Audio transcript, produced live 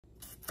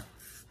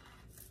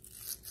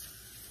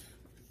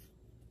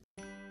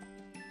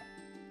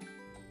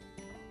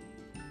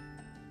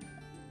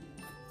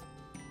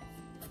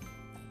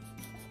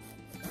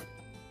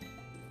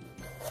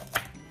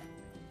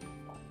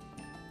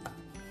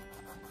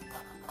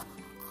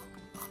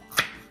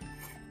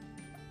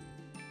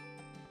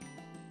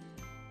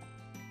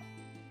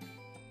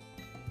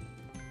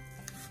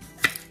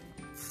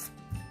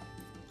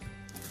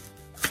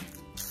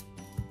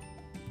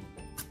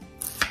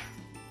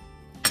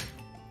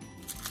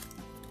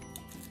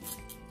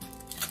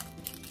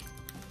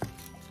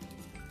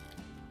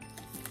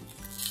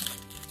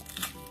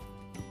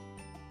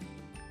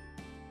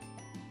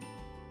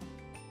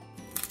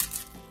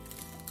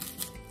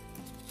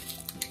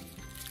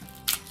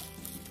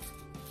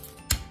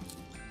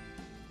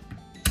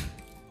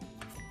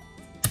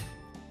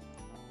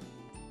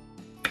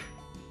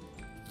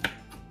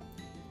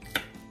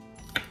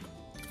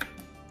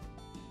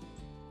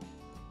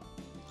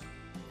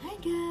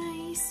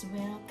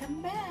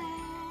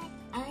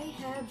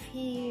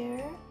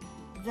here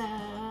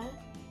the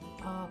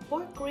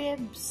pork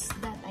ribs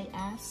that I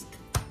asked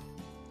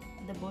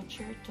the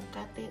butcher to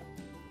cut it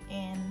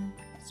in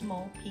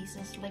small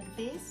pieces like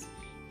this,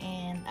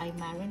 and I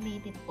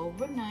marinate it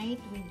overnight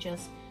with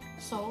just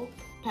salt,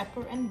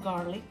 pepper, and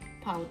garlic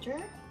powder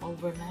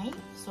overnight,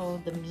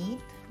 so the meat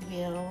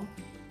will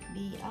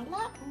be a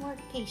lot more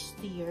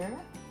tastier.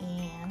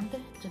 And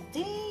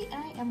today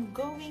I am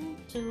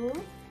going to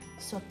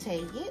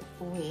saute it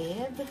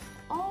with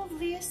all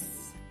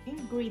these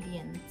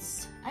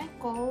ingredients. I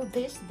call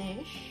this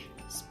dish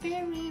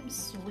spare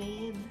ribs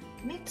with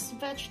mixed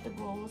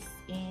vegetables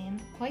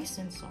in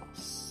hoisin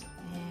sauce.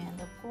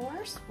 And of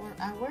course, for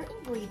our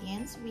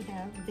ingredients, we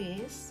have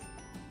this,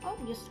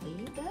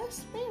 obviously, the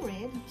spare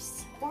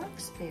ribs, pork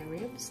spare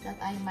ribs that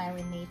I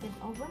marinated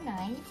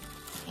overnight.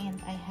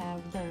 And I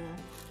have the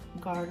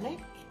garlic,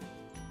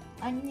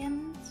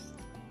 onions,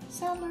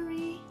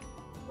 celery,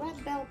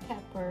 red bell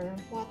pepper,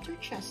 water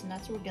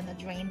chestnuts. We're gonna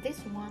drain this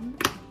one.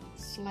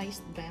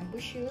 Sliced bamboo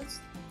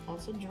shoots,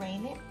 also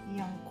drain it.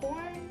 Young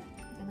corn,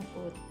 gonna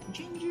put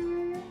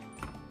ginger,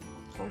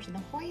 of course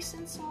the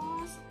hoisin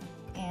sauce,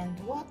 and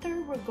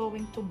water. We're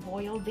going to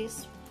boil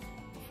this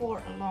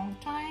for a long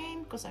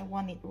time because I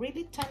want it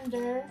really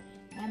tender.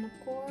 And of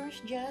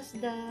course just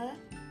the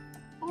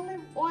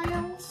olive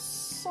oil,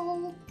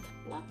 salt,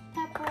 black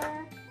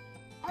pepper,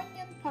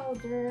 onion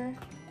powder,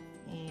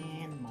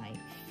 and my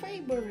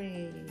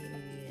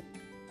favorite,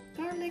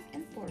 garlic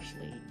and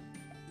parsley.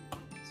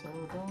 So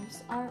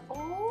those are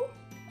all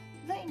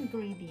the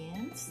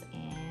ingredients,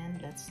 and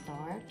let's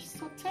start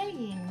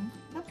sauteing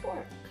the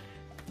pork.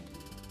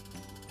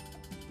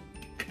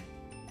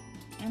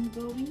 I'm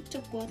going to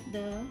put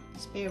the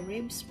spare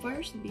ribs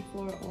first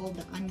before all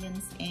the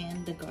onions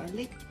and the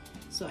garlic,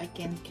 so I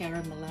can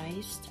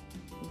caramelize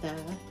the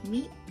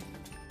meat.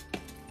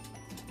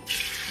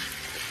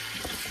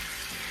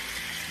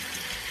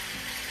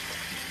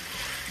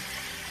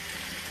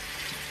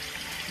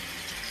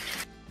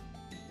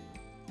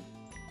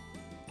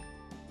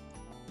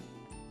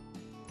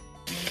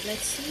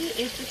 Let's see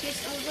if it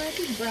is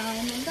already brown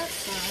on that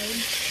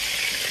side.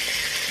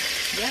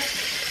 Yep.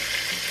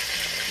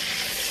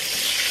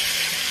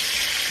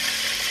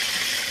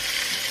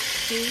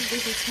 See,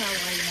 this is how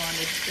I want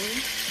it to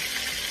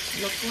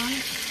look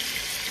like.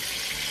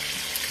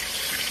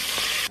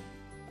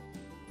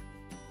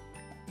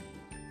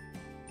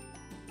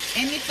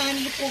 Anytime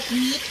you cook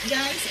meat,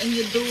 guys, and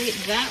you do it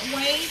that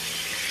way,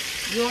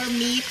 your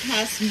meat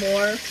has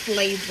more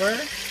flavor.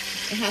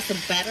 It has a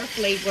better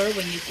flavor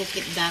when you cook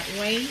it that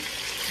way.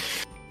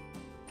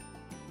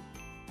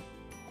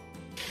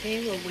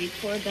 Okay, we'll wait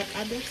for the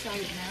other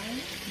side now.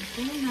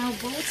 Okay, now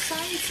both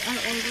sides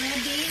are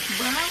already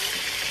brown.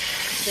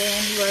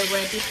 Then we're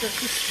ready to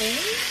saute.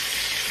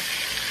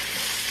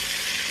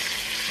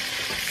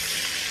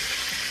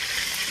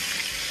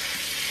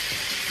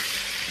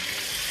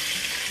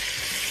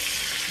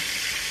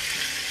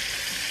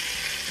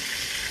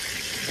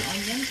 The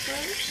onion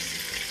first.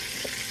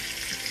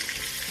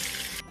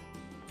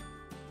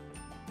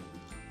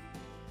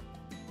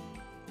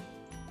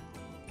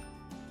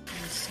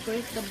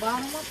 Scrape the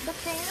bottom of the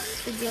pan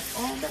to get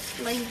all the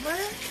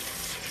flavor.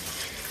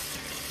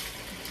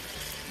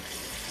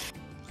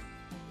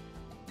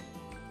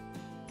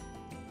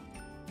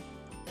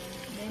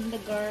 Then the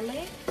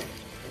garlic.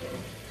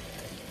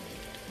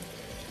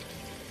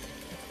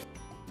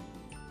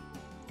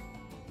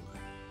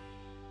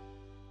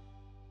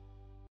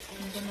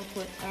 I'm gonna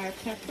put our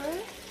pepper.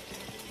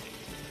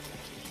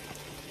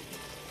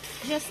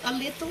 Just a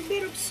little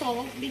bit of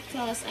salt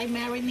because I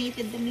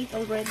marinated the meat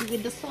already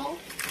with the salt.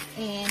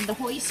 And the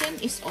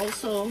hoisin is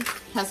also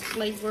has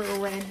flavor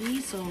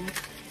already, so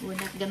we're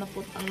not gonna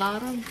put a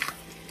lot of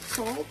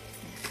salt.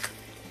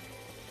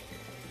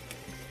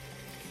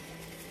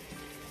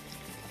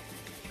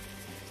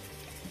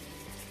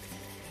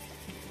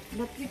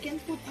 But we can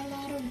put a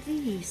lot of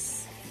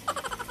these.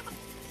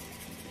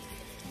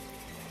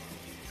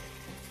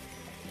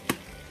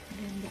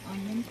 Then the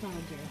onion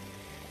powder.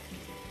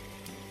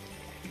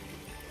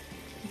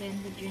 Then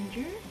the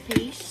ginger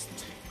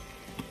paste.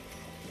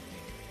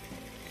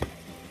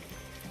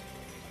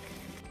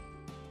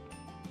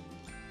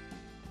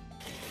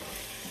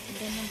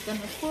 Then I'm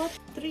gonna put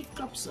 3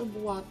 cups of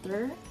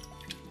water,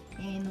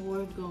 and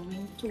we're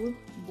going to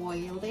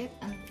boil it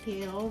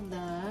until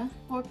the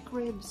pork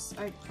ribs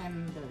are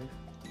tender.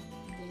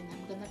 Then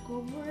I'm gonna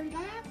cover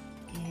that,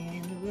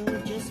 and we'll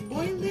just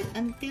boil it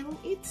until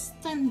it's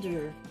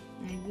tender.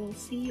 I will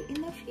see you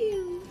in a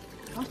few.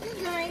 Okay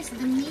guys,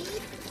 the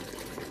meat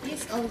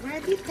is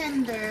already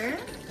tender,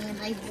 and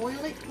I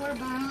boil it for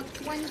about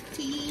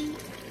 25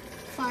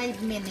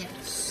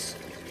 minutes.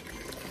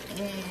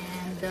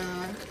 And the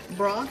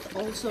broth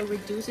also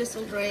reduces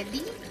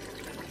already,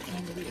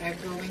 and we are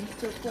going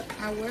to put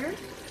our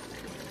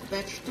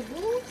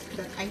vegetables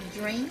that I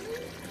drained.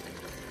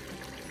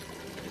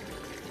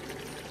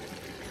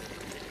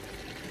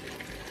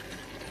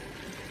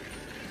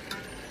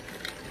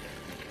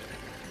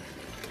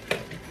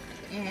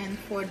 And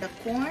for the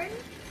corn,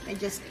 I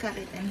just cut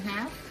it in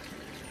half.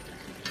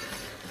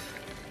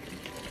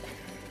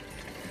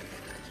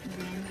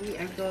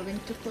 are going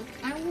to put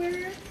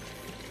our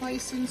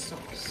hoisin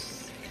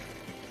sauce.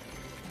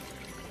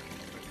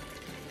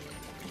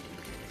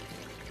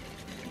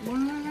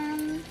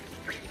 1,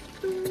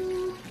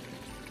 2,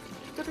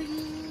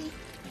 3,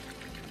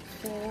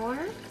 4,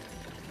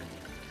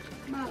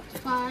 about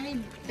 5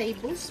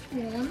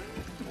 tablespoons.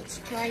 Let's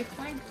try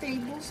 5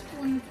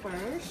 tablespoons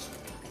first.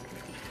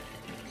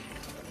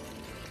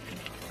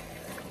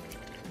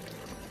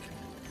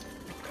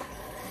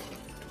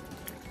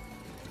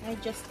 I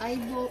just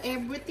eyeball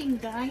everything,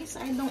 guys.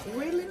 I don't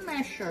really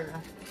measure.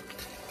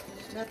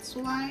 That's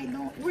why I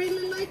don't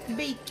really like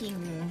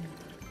baking.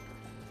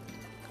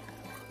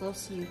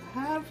 Because you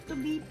have to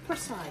be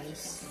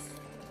precise.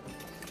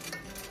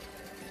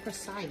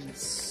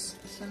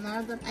 So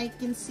now that I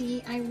can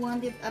see I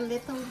wanted a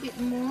little bit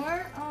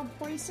more of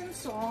hoisin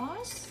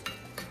sauce,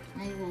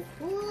 I will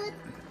put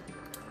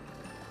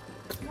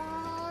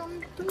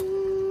 1,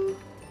 2,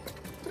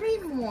 3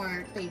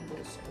 more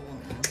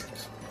tablespoons.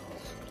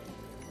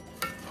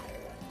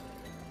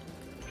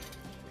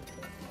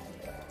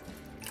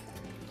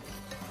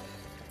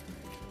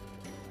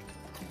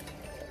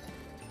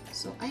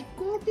 So I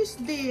call this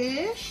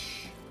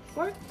dish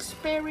pork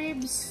spare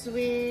ribs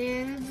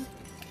with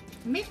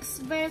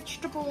mixed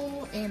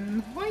vegetable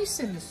and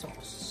hoisin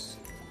sauce.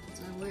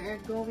 So we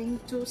are going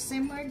to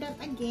simmer that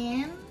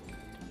again,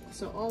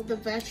 so all the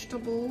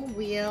vegetable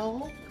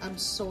will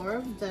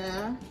absorb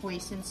the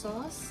hoisin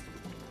sauce.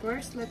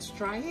 First, let's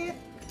try it.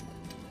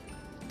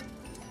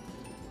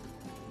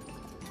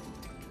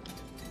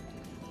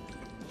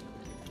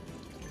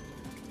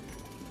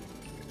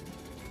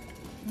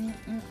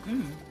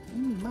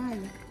 My,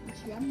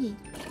 it's yummy.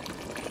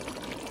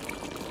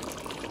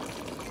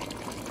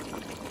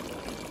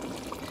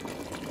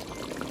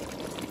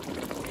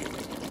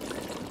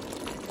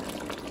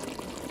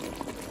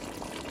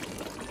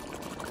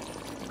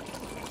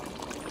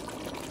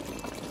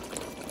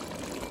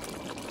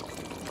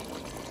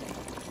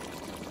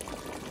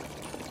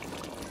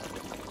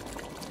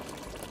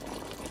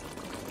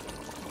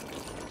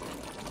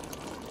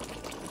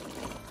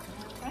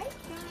 Alright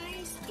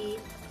guys,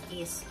 it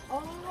is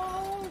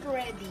all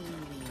ready.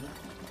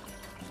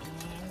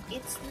 And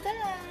it's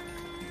done.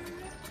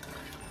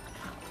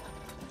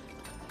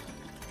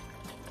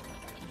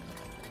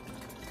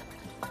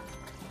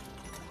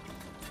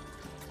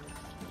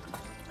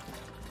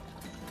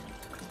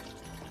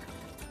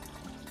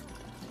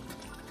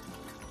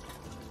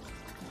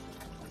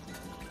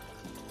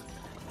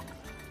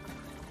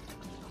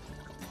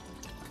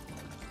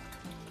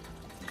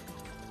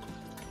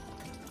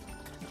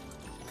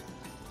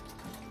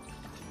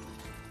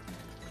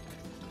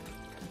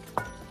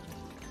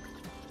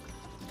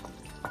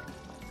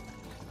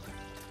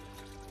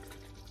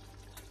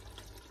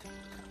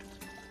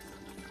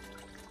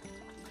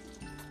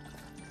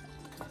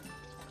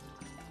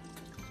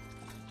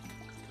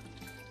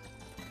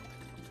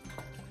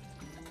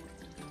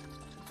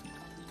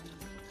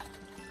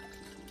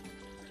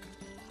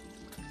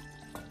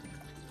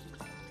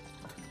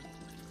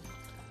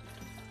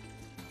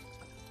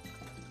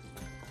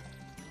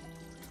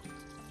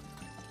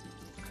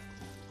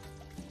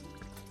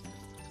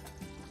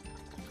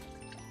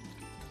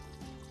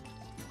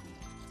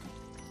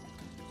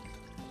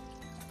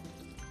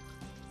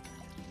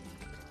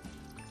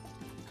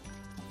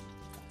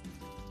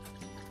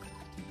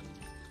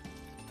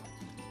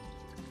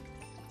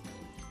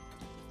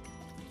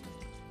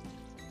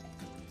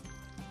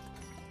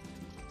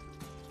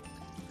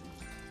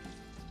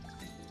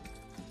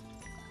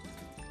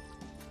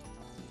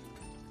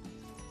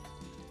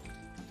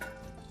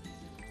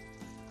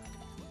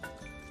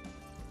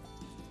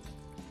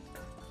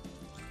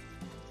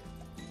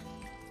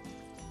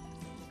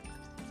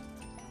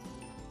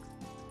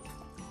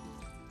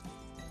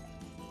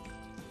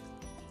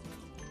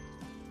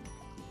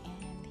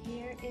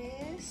 Here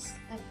is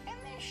the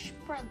finished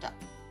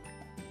product.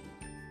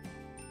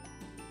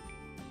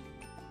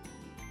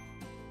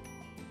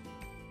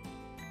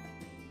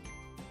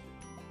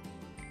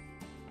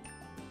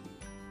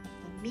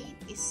 The meat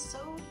is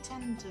so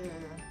tender.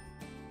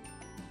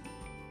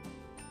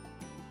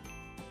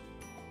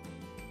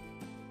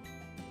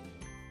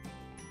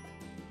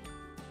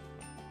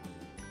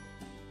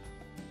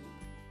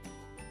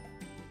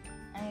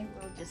 I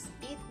will just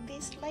eat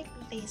this like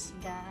this,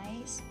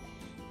 guys.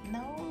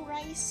 No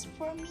rice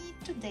for me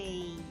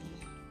today.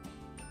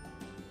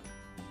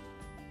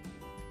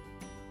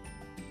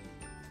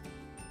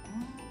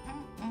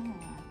 Thank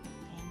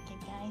you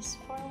guys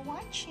for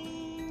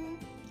watching.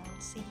 I'll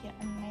see you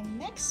on my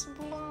next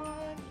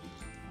vlog.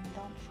 And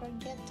don't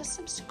forget to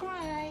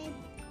subscribe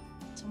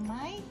to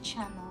my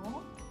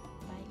channel.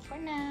 Bye for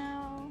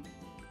now.